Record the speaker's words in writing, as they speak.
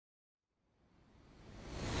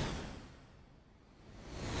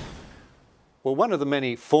Well, one of the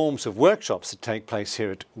many forms of workshops that take place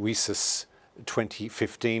here at WSIS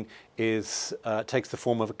 2015 takes the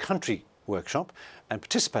form of a country workshop, and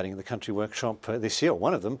participating in the country workshop this year,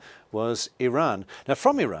 one of them was Iran. Now,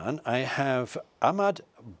 from Iran, I have Ahmad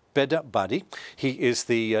Bidabadi. He is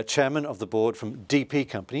the chairman of the board from DP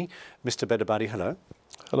Company. Mr. Bidabadi, hello.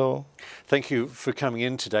 Hello. Thank you for coming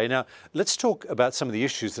in today. Now, let's talk about some of the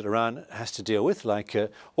issues that Iran has to deal with, like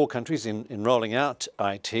all countries in rolling out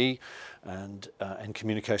IT and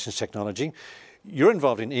communications technology. You're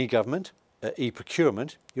involved in e-government,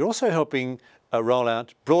 e-procurement. You're also helping roll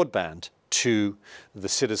out broadband to the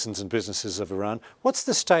citizens and businesses of Iran. What's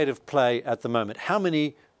the state of play at the moment? How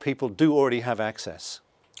many people do already have access?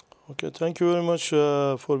 Okay, thank you very much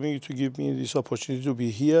for me to give me this opportunity to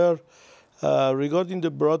be here. Regarding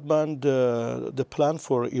the broadband, the plan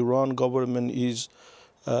for Iran government is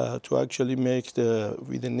to actually make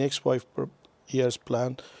with the next 5 years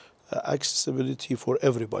plan accessibility for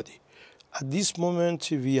everybody. At this moment,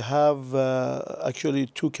 we have actually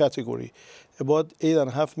 2 categories. About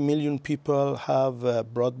 8.5 million people have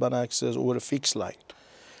broadband access over a fixed line.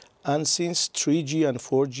 And since 3G and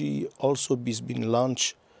 4G also has been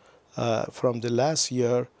launched from the last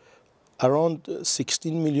year, around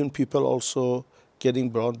 16 million people also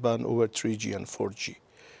getting broadband over 3G and 4G.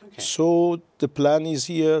 Okay. So the plan is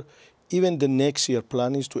here, even the next year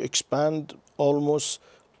plan is to expand almost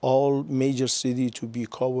all major cities to be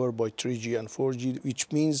covered by 3G and 4G,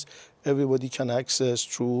 which means everybody can access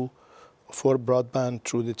for broadband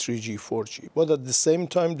through the 3G, 4G. But at the same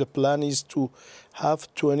time, the plan is to have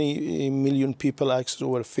 20 million people access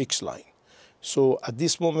over a fixed line. So at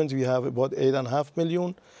this moment, we have about 8.5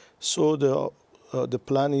 million. So the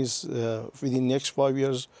plan is within the next 5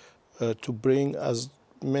 years to bring as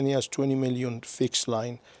many as 20 million fixed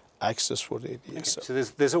line access for the ADSL. Okay.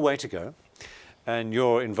 So there's a way to go, and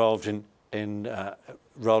you're involved in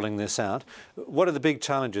rolling this out. What are the big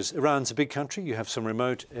challenges? Iran's a big country. You have some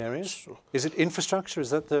remote areas. Is it infrastructure?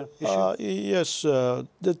 Is that the issue? Yes.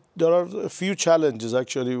 There are a few challenges,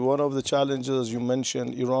 actually. One of the challenges, as you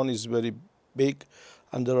mentioned, Iran is very big,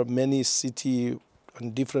 and there are many cities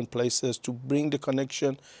and different places. To bring the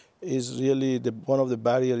connection is really one of the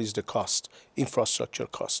barriers is the cost, infrastructure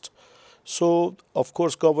cost. So, of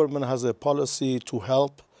course, government has a policy to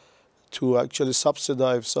help to actually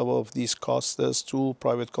subsidize some of these costs to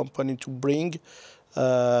private company to bring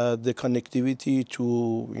the connectivity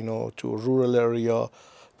to rural area,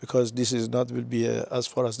 because this is not will be as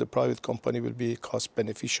far as the private company will be cost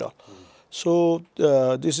beneficial. So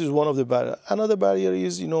this is one of the barriers. Another barrier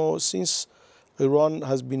is, since Iran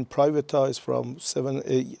has been privatized from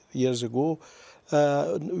 7-8 years ago,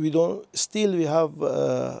 we have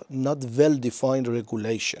not well-defined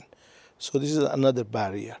regulation. So this is another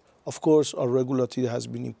barrier. Of course, our regulatory has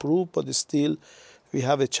been improved, but still we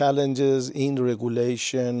have challenges in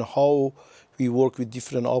regulation, how we work with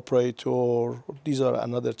different operators. These are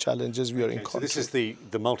another challenges we are encountering. So this is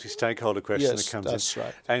the multi-stakeholder question that comes in. Yes, that's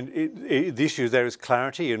right. And the issue there is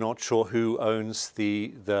clarity. You're not sure who owns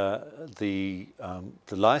the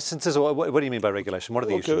licenses, or what do you mean by regulation? What are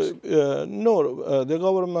the issues? No, the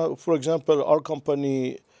government, for example, our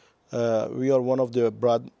company, we are one of the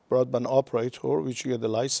broadband operator, which get the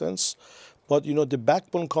license. But, the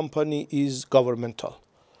backbone company is governmental.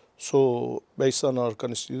 So based on our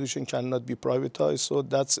constitution, cannot be privatized. So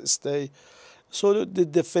that's stay. So the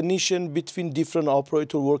definition between different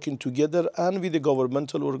operators working together and with the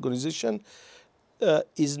governmental organization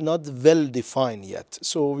is not well defined yet.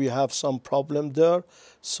 So we have some problem there.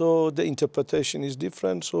 So the interpretation is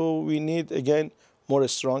different. So we need, again, more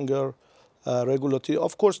stronger regulatory.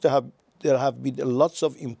 Of course, there have been lots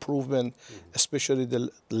of improvement, especially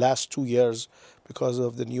the last 2 years, because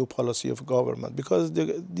of the new policy of government. Because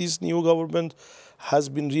this new government has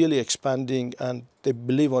been really expanding, and they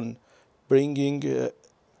believe on bringing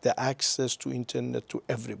the access to internet to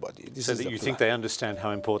everybody. So that you think they understand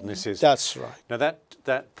how important this is? That's right. Now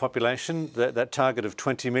that population, that target of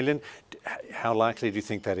 20 million, how likely do you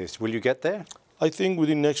think that is? Will you get there? I think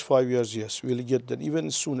within the next 5 years, yes, we'll get there,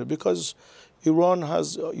 even sooner, because Iran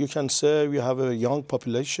has, you can say, we have a young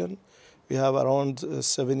population. We have around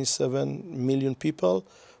 77 million people,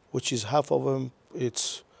 which is half of them,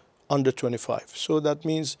 it's under 25. So that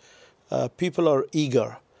means people are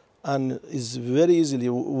eager, and it's very easily,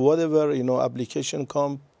 whatever application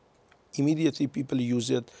come, immediately people use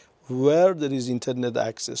it where there is internet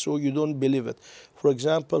access. So you don't believe it. For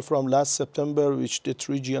example, from last September, which the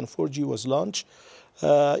 3G and 4G was launched,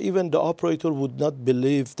 even the operator would not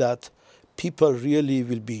believe that people really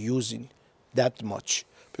will be using that much.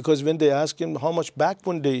 Because when they ask him how much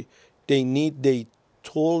backbone they need, they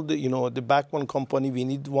told, the backbone company, we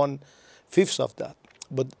need 1/5 of that.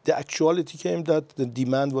 But the actuality came that the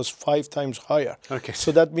demand was 5 times higher. Okay.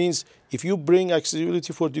 So that means if you bring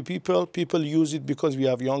accessibility for the people use it because we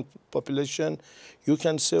have young population. You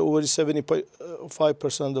can say over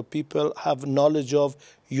 75% of people have knowledge of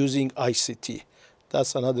using ICT.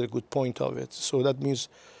 That's another good point of it. So that means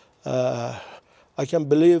I can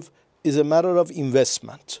believe it's a matter of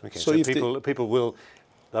investment. Okay, so if people will,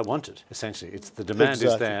 they want it, essentially. It's the demand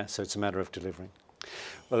is there, so it's a matter of delivering.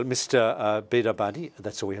 Well, Mr. Bidabadi,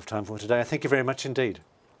 that's all we have time for today. Thank you very much indeed.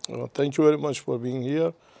 Thank you very much for being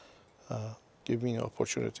here. Give me an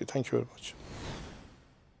opportunity. Thank you very much.